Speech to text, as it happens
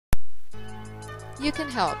You can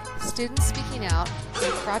help. Students Speaking Out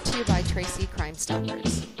is brought to you by Tracy Crime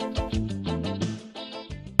Stoppers.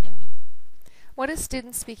 What is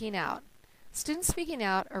Students Speaking Out? Students Speaking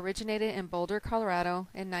Out originated in Boulder, Colorado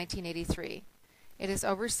in 1983. It is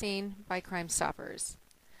overseen by Crime Stoppers.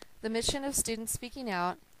 The mission of Students Speaking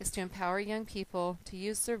Out is to empower young people to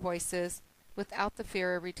use their voices without the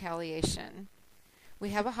fear of retaliation. We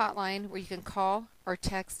have a hotline where you can call or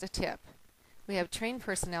text a tip. We have trained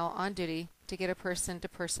personnel on duty to get a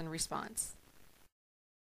person-to-person response.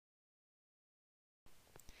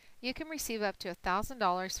 You can receive up to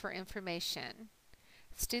 $1,000 for information.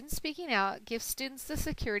 Students Speaking Out gives students the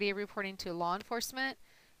security of reporting to law enforcement,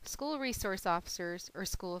 school resource officers, or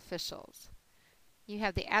school officials. You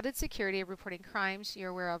have the added security of reporting crimes you're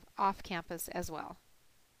aware of off campus as well.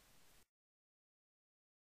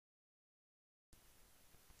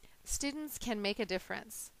 Students can make a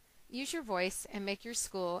difference. Use your voice and make your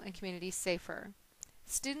school and community safer.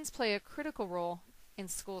 Students play a critical role in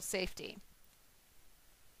school safety.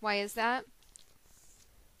 Why is that?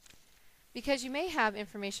 Because you may have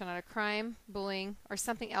information on a crime, bullying, or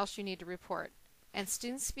something else you need to report, and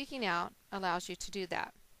Students Speaking Out allows you to do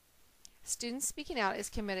that. Students Speaking Out is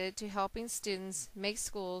committed to helping students make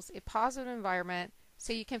schools a positive environment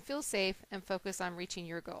so you can feel safe and focus on reaching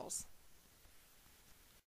your goals.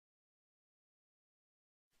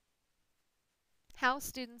 How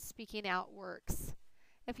Students Speaking Out works.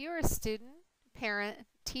 If you're a student, parent,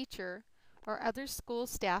 teacher, or other school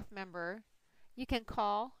staff member, you can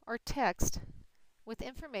call or text with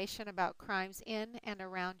information about crimes in and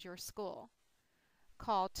around your school.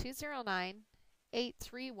 Call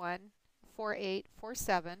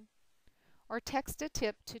 209-831-4847 or text a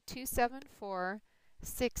tip to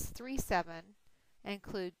 274-637.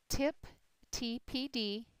 Include tip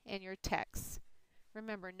TPD in your text.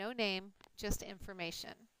 Remember, no name, just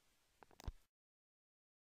information.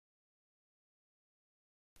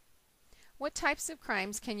 What types of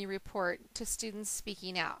crimes can you report to Students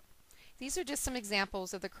Speaking Out? These are just some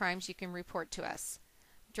examples of the crimes you can report to us.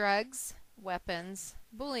 Drugs, weapons,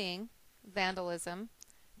 bullying, vandalism,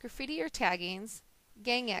 graffiti or taggings,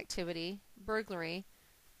 gang activity, burglary,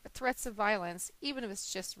 threats of violence, even if it's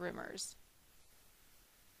just rumors.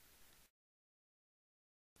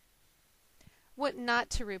 What not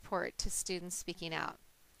to report to Students Speaking Out.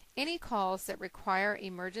 Any calls that require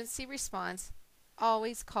emergency response,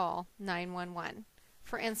 always call 911.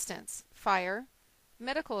 For instance, fire,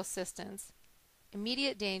 medical assistance,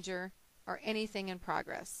 immediate danger, or anything in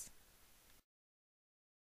progress.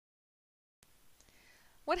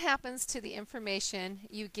 What happens to the information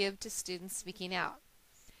you give to Students Speaking Out?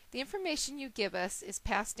 The information you give us is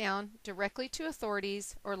passed down directly to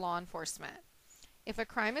authorities or law enforcement. If a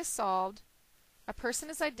crime is solved, a person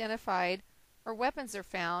is identified, or weapons are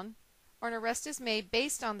found, or an arrest is made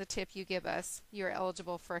based on the tip you give us, you are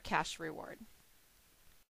eligible for a cash reward.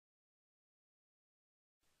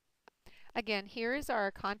 Again, here is our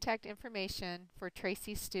contact information for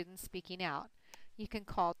Tracy Students Speaking Out. You can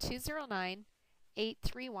call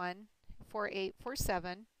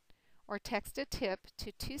 209-831-4847 or text a tip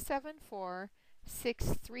to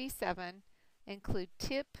 274-637. Include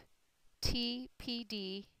tip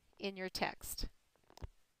TPD in your text.